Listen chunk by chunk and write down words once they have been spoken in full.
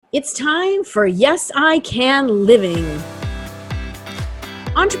It's time for Yes, I Can Living.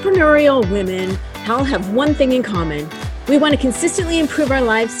 Entrepreneurial women all have one thing in common. We want to consistently improve our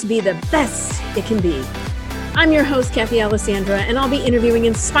lives to be the best it can be. I'm your host, Kathy Alessandra, and I'll be interviewing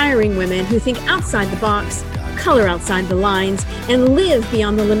inspiring women who think outside the box, color outside the lines, and live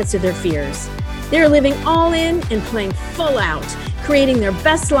beyond the limits of their fears. They're living all in and playing full out, creating their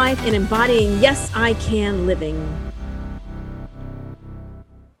best life and embodying Yes, I Can Living.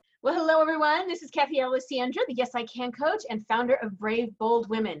 Well, hello, everyone. This is Kathy Alessandra, the Yes, I Can coach and founder of Brave, Bold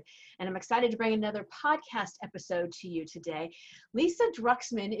Women. And I'm excited to bring another podcast episode to you today. Lisa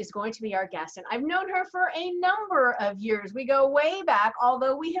Druxman is going to be our guest, and I've known her for a number of years. We go way back,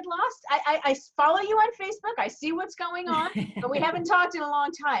 although we had lost, I follow you on Facebook. I see what's going on, but we haven't talked in a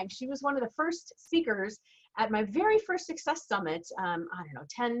long time. She was one of the first speakers at my very first Success Summit,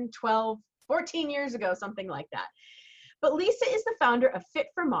 10, 12, 14 years ago, something like that. But Lisa is the founder of Fit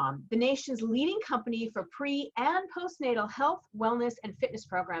for Mom, the nation's leading company for pre- and postnatal health, wellness, and fitness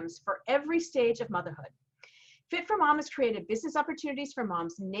programs for every stage of motherhood. Fit for Mom has created business opportunities for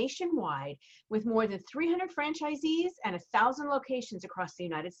moms nationwide with more than 300 franchisees and 1,000 locations across the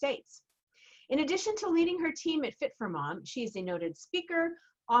United States. In addition to leading her team at Fit for Mom, she is a noted speaker,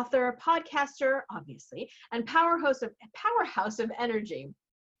 author, podcaster, obviously, and powerhouse of energy.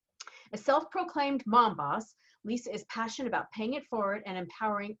 A self-proclaimed mom boss, Lisa is passionate about paying it forward and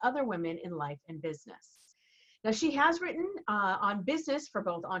empowering other women in life and business. Now, she has written on business for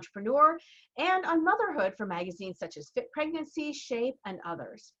both Entrepreneur and on motherhood for magazines such as Fit Pregnancy, Shape, and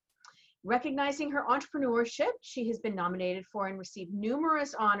others. Recognizing her entrepreneurship, she has been nominated for and received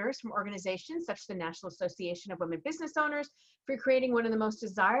numerous honors from organizations such as the National Association of Women Business Owners for creating one of the most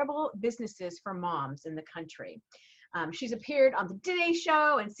desirable businesses for moms in the country. She's appeared on the Today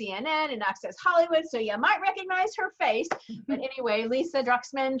Show and CNN and Access Hollywood, so you might recognize her face. But anyway, Lisa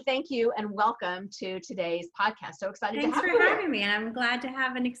Druxman, thank you and welcome to today's podcast. So excited Thanks to have you. you. Thanks for having me. I'm glad to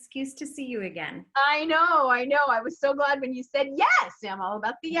have an excuse to see you again. I know. I was so glad when you said yes. I'm all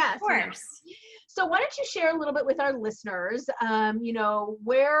about the yes. Of course. So why don't you share a little bit with our listeners, how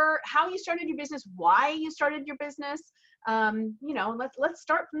you started your business, why you started your business. Let's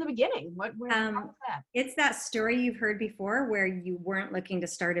start from the beginning. How was that? It's that story you've heard before where you weren't looking to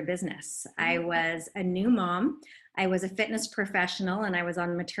start a business. I was a new mom. I was a fitness professional and I was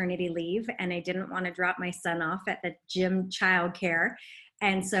on maternity leave and I didn't want to drop my son off at the gym childcare.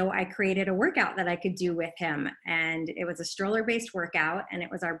 And so I created a workout that I could do with him. And it was a stroller-based workout and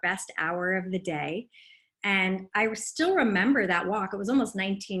it was our best hour of the day. And I still remember that walk. It was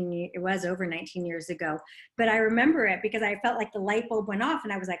over 19 years ago, but I remember it because I felt like the light bulb went off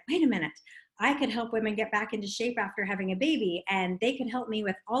and I was like, wait a minute, I could help women get back into shape after having a baby and they could help me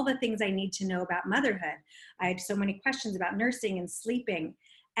with all the things I need to know about motherhood. I had so many questions about nursing and sleeping.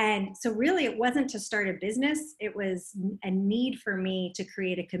 And so really it wasn't to start a business. It was a need for me to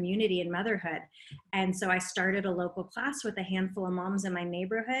create a community in motherhood. And so I started a local class with a handful of moms in my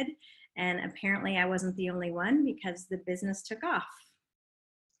neighborhood. And apparently I wasn't the only one because the business took off.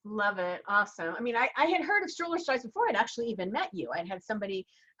 Love it. Awesome. I mean, I had heard of Stroller Strides before I'd actually even met you. I'd had somebody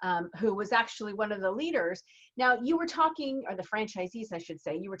who was actually one of the leaders. Now you were talking, or the franchisees, I should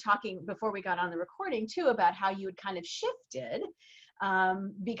say, you were talking before we got on the recording too about how you had kind of shifted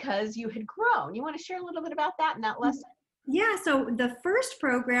because you had grown. You want to share a little bit about that and that lesson? Yeah, so the first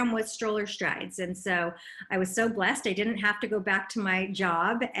program was Stroller Strides. And so I was so blessed. I didn't have to go back to my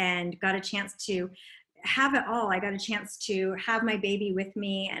job and got a chance to have it all. I got a chance to have my baby with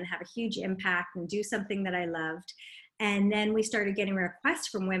me and have a huge impact and do something that I loved. And then we started getting requests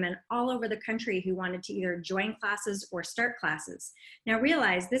from women all over the country who wanted to either join classes or start classes. Now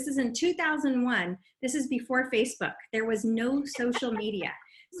realize this is in 2001. This is before Facebook. There was no social media.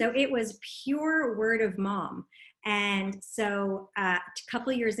 So it was pure word of mom. And so a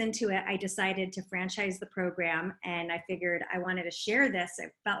couple of years into it, I decided to franchise the program and I figured I wanted to share this.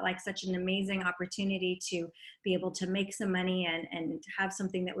 It felt like such an amazing opportunity to be able to make some money and have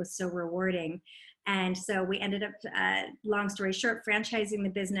something that was so rewarding. And so we ended up, long story short, franchising the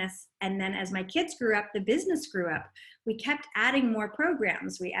business. And then as my kids grew up, the business grew up. We kept adding more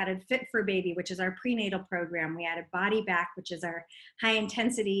programs. We added Fit for Baby, which is our prenatal program. We added Body Back, which is our high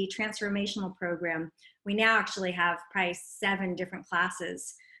intensity transformational program. We now actually have probably 7 different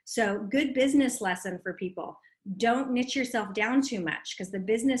classes. So good business lesson for people. Don't niche yourself down too much because the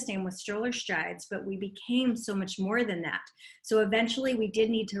business name was Stroller Strides, but we became so much more than that. So eventually we did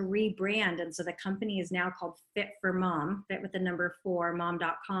need to rebrand. And so the company is now called Fit for Mom, fit with the number 4,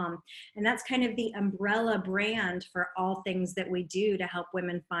 mom.com. And that's kind of the umbrella brand for all things that we do to help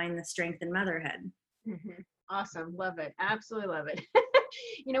women find the strength in motherhood. Mm-hmm. Awesome. Love it. Absolutely love it.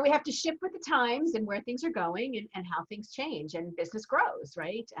 we have to shift with the times and where things are going and how things change and business grows,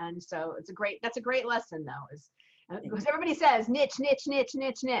 right? And so that's a great lesson though, is because everybody says niche, niche, niche,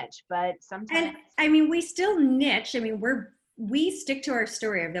 niche, niche, but sometimes. And I mean, we still niche. I mean, we stick to our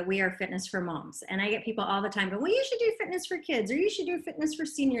story of that we are fitness for moms. And I get people all the time going, well, you should do fitness for kids, or you should do fitness for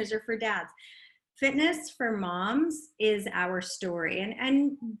seniors or for dads. Fitness for moms is our story,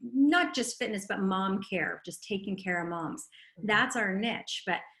 and not just fitness, but mom care, just taking care of moms. That's our niche.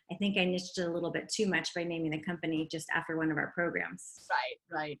 But I think I niched it a little bit too much by naming the company just after one of our programs.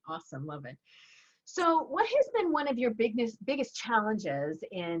 Right. Awesome. Love it. So what has been one of your biggest challenges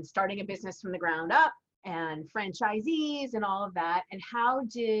in starting a business from the ground up and franchisees and all of that? And how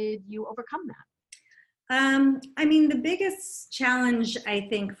did you overcome that? I mean, the biggest challenge, I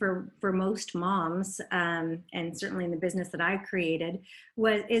think, for most moms, and certainly in the business that I created,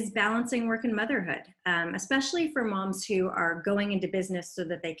 is balancing work and motherhood, especially for moms who are going into business so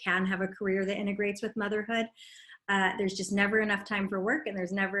that they can have a career that integrates with motherhood. There's just never enough time for work, and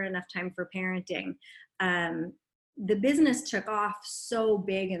there's never enough time for parenting. The business took off so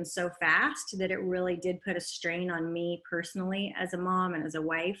big and so fast that it really did put a strain on me personally as a mom and as a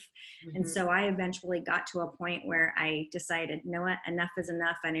wife. Mm-hmm. And so I eventually got to a point where I decided, you know what, enough is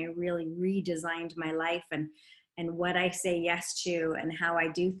enough. And I really redesigned my life and what I say yes to and how I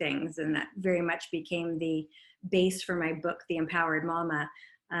do things. And that very much became the base for my book, The Empowered Mama.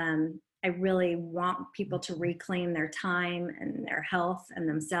 I really want people to reclaim their time and their health and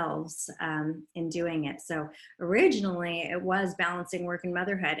themselves in doing it. So originally it was balancing work and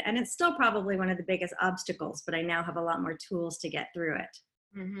motherhood, and it's still probably one of the biggest obstacles, but I now have a lot more tools to get through it.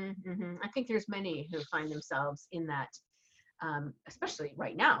 Mm-hmm, mm-hmm. I think there's many who find themselves in that, especially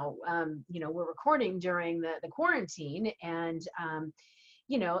right now. We're recording during the quarantine, and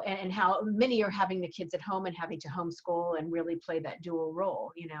and how many are having the kids at home and having to homeschool and really play that dual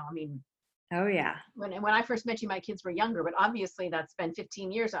role. I mean, oh yeah. When I first met you, my kids were younger, but obviously that's been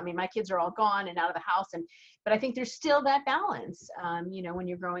 15 years. I mean, my kids are all gone and out of the house, but I think there's still that balance, when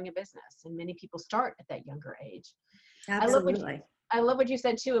you're growing a business, and many people start at that younger age. Absolutely. I love what you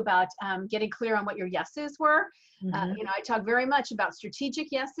said too about getting clear on what your yeses were. Mm-hmm. I talk very much about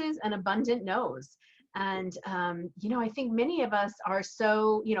strategic yeses and abundant nos. And, I think many of us are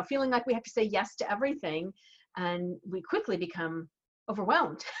so, feeling like we have to say yes to everything, and we quickly become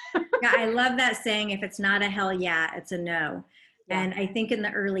overwhelmed. Yeah, I love that saying, if it's not a hell yeah, it's a no. Yeah. And I think in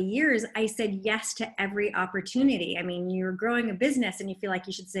the early years, I said yes to every opportunity. I mean, you're growing a business and you feel like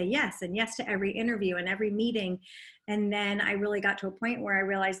you should say yes, and yes to every interview and every meeting. And then I really got to a point where I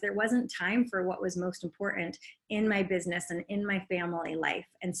realized there wasn't time for what was most important in my business and in my family life.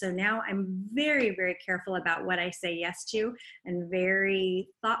 And so now I'm very, very careful about what I say yes to, and very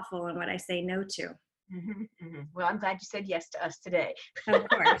thoughtful in what I say no to. Mm-hmm, mm-hmm. Well, I'm glad you said yes to us today. Of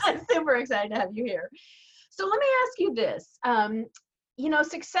course. I'm super excited to have you here. So let me ask you this.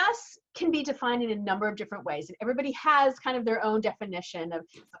 Success can be defined in a number of different ways, and everybody has kind of their own definition of,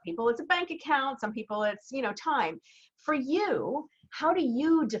 some people it's a bank account, some people it's, time. For you, how do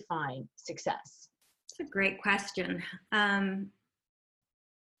you define success? That's a great question. I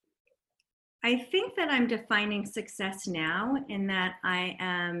think that I'm defining success now in that I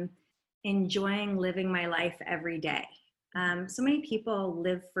am enjoying living my life every day. So many people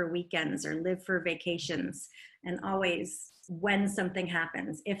live for weekends or live for vacations, and always when something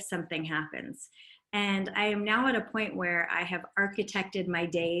happens, if something happens. And I am now at a point where I have architected my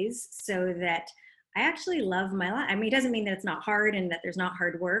days so that I actually love my life. I mean, it doesn't mean that it's not hard and that there's not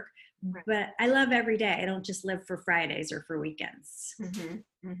hard work, right, but I love every day. I don't just live for Fridays or for weekends.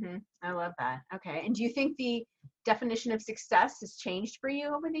 Mm-hmm, mm-hmm. I love that. Okay. And do you think the definition of success has changed for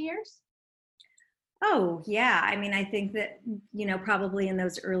you over the years? Oh, yeah. I mean, I think that, probably in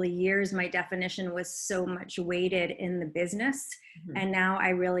those early years, my definition was so much weighted in the business. Mm-hmm. And now I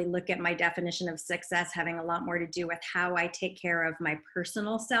really look at my definition of success having a lot more to do with how I take care of my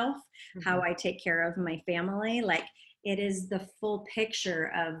personal self, mm-hmm, how I take care of my family. Like, it is the full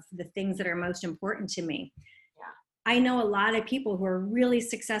picture of the things that are most important to me. Yeah. I know a lot of people who are really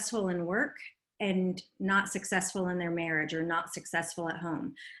successful in work and not successful in their marriage or not successful at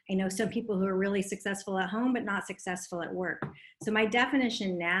home. I know some people who are really successful at home, but not successful at work. So my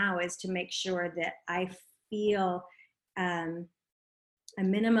definition now is to make sure that I feel a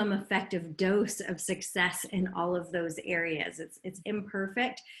minimum effective dose of success in all of those areas. It's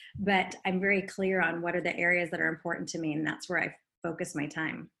imperfect, but I'm very clear on what are the areas that are important to me, and that's where I focus my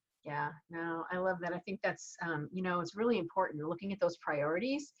time. Yeah, no, I love that. I think that's, it's really important looking at those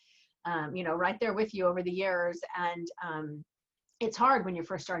priorities. Right there with you over the years. And it's hard when you're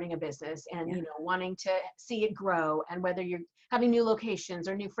first starting a business and, Yeah. you know, wanting to see it grow, and whether you're having new locations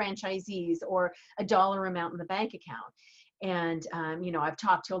or new franchisees or a dollar amount in the bank account. And, you know, I've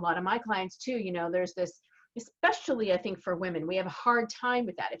talked to a lot of my clients too, you know, there's this, especially I think for women, we have a hard time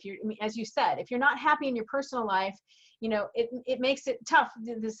with that. If you're, I mean, as you said, if you're not happy in your personal life, you know, it makes it tough,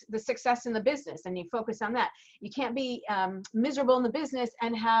 the success in the business, and you focus on that. You can't be miserable in the business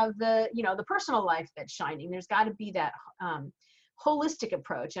and have the, you know, the personal life that's shining. There's got to be that holistic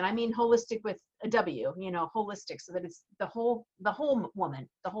approach. And I mean holistic with a W, you know, holistic, so that it's the whole woman,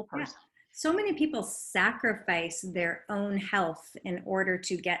 the whole Yeah. person. So many people sacrifice their own health in order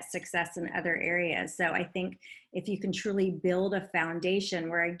to get success in other areas. So I think if you can truly build a foundation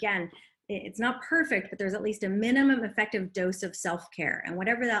where, again, it's not perfect, but there's at least a minimum effective dose of self-care, and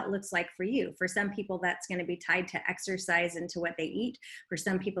whatever that looks like for you. For some people, that's going to be tied to exercise and to what they eat. For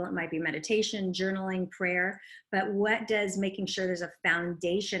some people, it might be meditation, journaling, prayer. But what does making sure there's a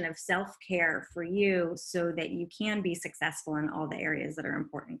foundation of self-care for you so that you can be successful in all the areas that are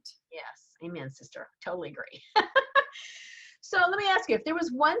important? Yes, amen, sister. Totally agree. So let me ask you, if there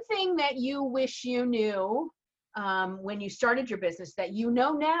was one thing that you wish you knew when you started your business that you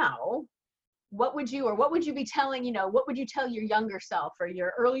know now, what would you be telling, you know, what would you tell your younger self or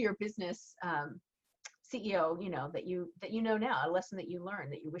your earlier business CEO, you know, that you know now, a lesson that you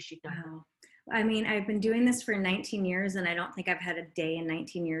learned that you wish you'd known? Wow. I mean, I've been doing this for 19 years, and I don't think I've had a day in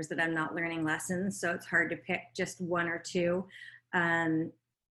 19 years that I'm not learning lessons. So it's hard to pick just one or two.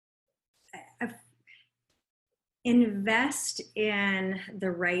 Invest in the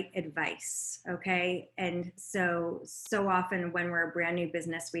right advice, okay? And so often when we're a brand new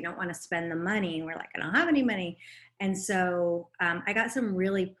business, we don't want to spend the money, and we're like, I don't have any money. And so I got some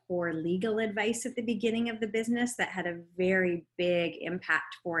really poor legal advice at the beginning of the business that had a very big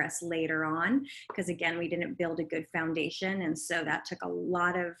impact for us later on, because again, we didn't build a good foundation. And so that took a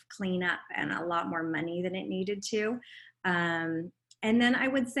lot of cleanup and a lot more money than it needed to. And then I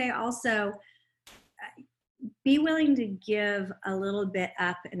would say also, be willing to give a little bit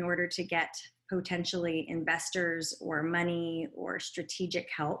up in order to get potentially investors or money or strategic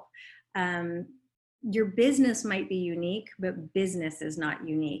help. Your business might be unique, but business is not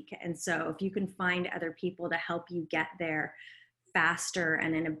unique. And so if you can find other people to help you get there faster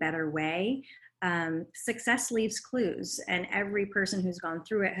and in a better way, success leaves clues, and every person who's gone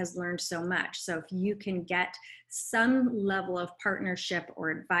through it has learned so much. So if you can get some level of partnership or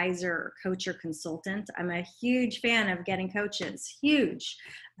advisor or coach or consultant, I'm a huge fan of getting coaches, huge.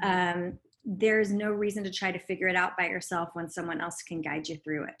 There's no reason to try to figure it out by yourself when someone else can guide you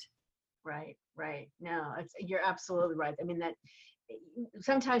through it. Right. No, you're absolutely right. I mean, that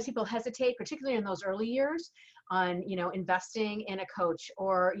sometimes people hesitate, particularly in those early years, on, you know, investing in a coach,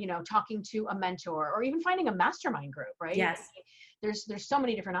 or, you know, talking to a mentor, or even finding a mastermind group, right? Yes. There's so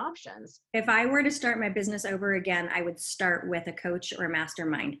many different options. If I were to start my business over again, I would start with a coach or a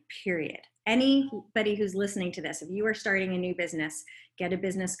mastermind, period. Anybody who's listening to this, if you are starting a new business, get a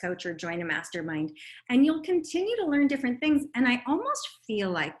business coach or join a mastermind, and you'll continue to learn different things. And I almost feel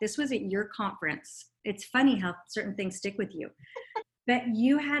like this was at your conference. It's funny how certain things stick with you. But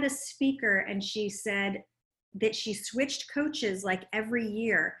you had a speaker, and she said that she switched coaches like every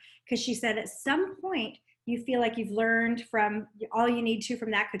year, because she said at some point you feel like you've learned from all you need to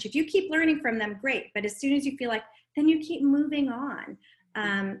from that coach. If you keep learning from them, great. But as soon as you feel like, then you keep moving on.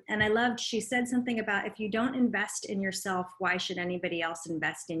 And I loved, she said something about, if you don't invest in yourself, why should anybody else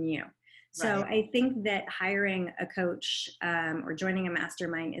invest in you? So I think that hiring a coach or joining a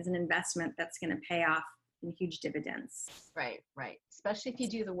mastermind is an investment that's going to pay off in huge dividends. Right. Especially if you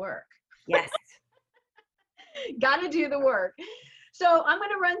do the work. Yes. Got to do the work. So I'm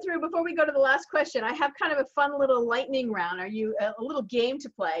going to run through, before we go to the last question, I have kind of a fun little lightning round. Are you a little game to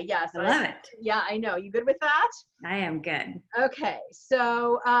play? Yes. I love it. Yeah, I know. You good with that? I am good. Okay.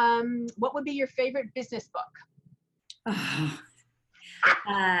 So what would be your favorite business book?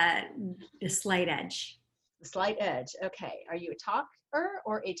 The Slight Edge. The Slight Edge. Okay. Are you a talker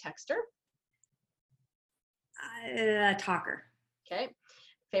or a texter? A talker. Okay.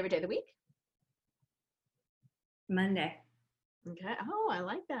 Favorite day of the week? Monday. Okay. Oh, I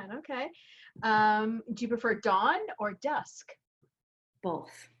like that. Okay. Do you prefer dawn or dusk?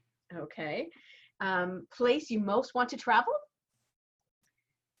 Both. Okay. Place you most want to travel?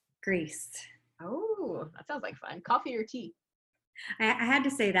 Greece. Oh, that sounds like fun. Coffee or tea? I had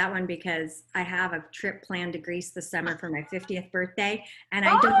to say that one because I have a trip planned to Greece this summer for my 50th birthday, and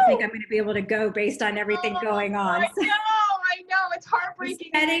I don't think I'm going to be able to go based on everything going on. I know. It's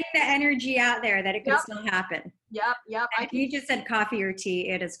heartbreaking. Setting the energy out there that it could still happen. Yep. If you just said coffee or tea,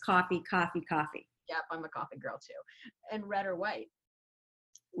 it is coffee. Yep, I'm a coffee girl too. And red or white?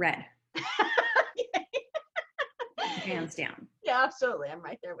 Red. Hands down. Yeah, absolutely. I'm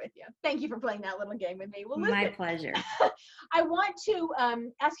right there with you. Thank you for playing that little game with me. Well, listen, My pleasure. I want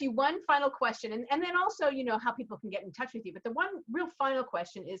to ask you one final question, and then also, how people can get in touch with you. But the one real final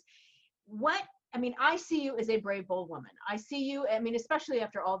question is, I see you as a brave, bold woman. I see you, especially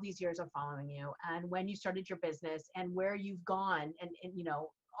after all these years of following you and when you started your business and where you've gone and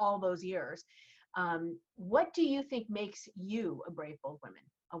all those years. What do you think makes you a brave, bold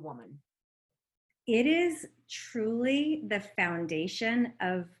woman? It is truly the foundation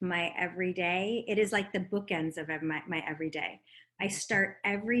of my everyday. It is like the bookends of my everyday. I start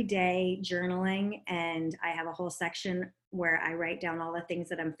every day journaling, and I have a whole section where I write down all the things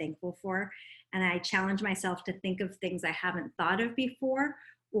that I'm thankful for. And I challenge myself to think of things I haven't thought of before,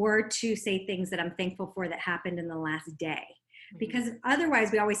 or to say things that I'm thankful for that happened in the last day. Because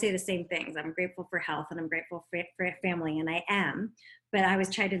otherwise we always say the same things. I'm grateful for health and I'm grateful for family, and I am. But I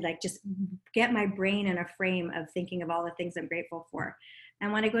was trying to just get my brain in a frame of thinking of all the things I'm grateful for.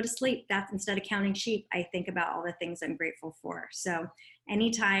 And when I go to sleep, that's instead of counting sheep, I think about all the things I'm grateful for. So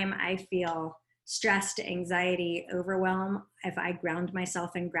anytime I feel stressed, anxiety, overwhelm, if I ground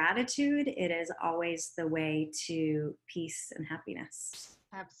myself in gratitude, it is always the way to peace and happiness.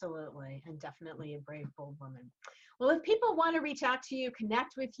 Absolutely. And definitely a brave, bold woman. Well, if people want to reach out to you,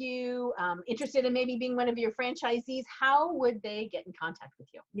 connect with you, interested in maybe being one of your franchisees, how would they get in contact with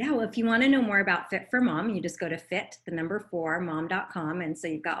you? Yeah, well, if you want to know more about Fit for Mom, you just go to fit4mom.com. And so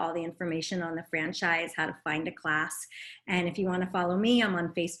you've got all the information on the franchise, how to find a class. And if you want to follow me, I'm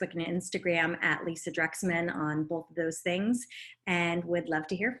on Facebook and Instagram at Lisa Druxman on both of those things, and would love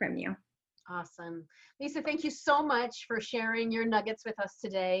to hear from you. Awesome. Lisa, thank you so much for sharing your nuggets with us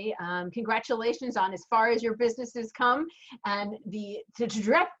today. Congratulations on as far as your business has come and the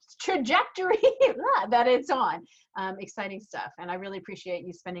trajectory that it's on. Exciting stuff. And I really appreciate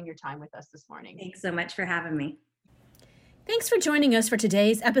you spending your time with us this morning. Thanks so much for having me. Thanks for joining us for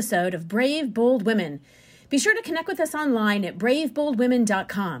today's episode of Brave, Bold Women. Be sure to connect with us online at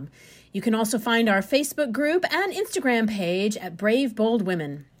braveboldwomen.com. You can also find our Facebook group and Instagram page at Brave Bold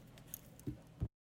Women.